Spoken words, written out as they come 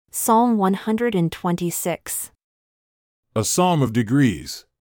Psalm 126. A psalm of degrees.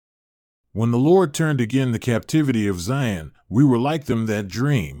 When the Lord turned again the captivity of Zion, we were like them that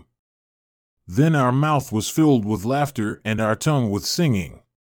dream. Then our mouth was filled with laughter and our tongue with singing.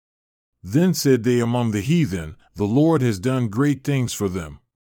 Then said they among the heathen, the Lord has done great things for them.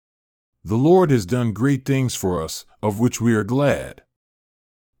 The Lord has done great things for us, of which we are glad.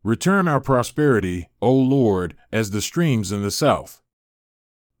 Return our prosperity, O Lord, as the streams in the south.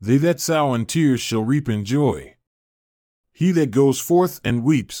 They that sow in tears shall reap in joy. He that goes forth and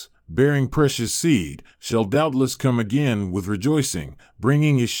weeps, bearing precious seed, shall doubtless come again with rejoicing,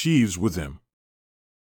 bringing his sheaves with him.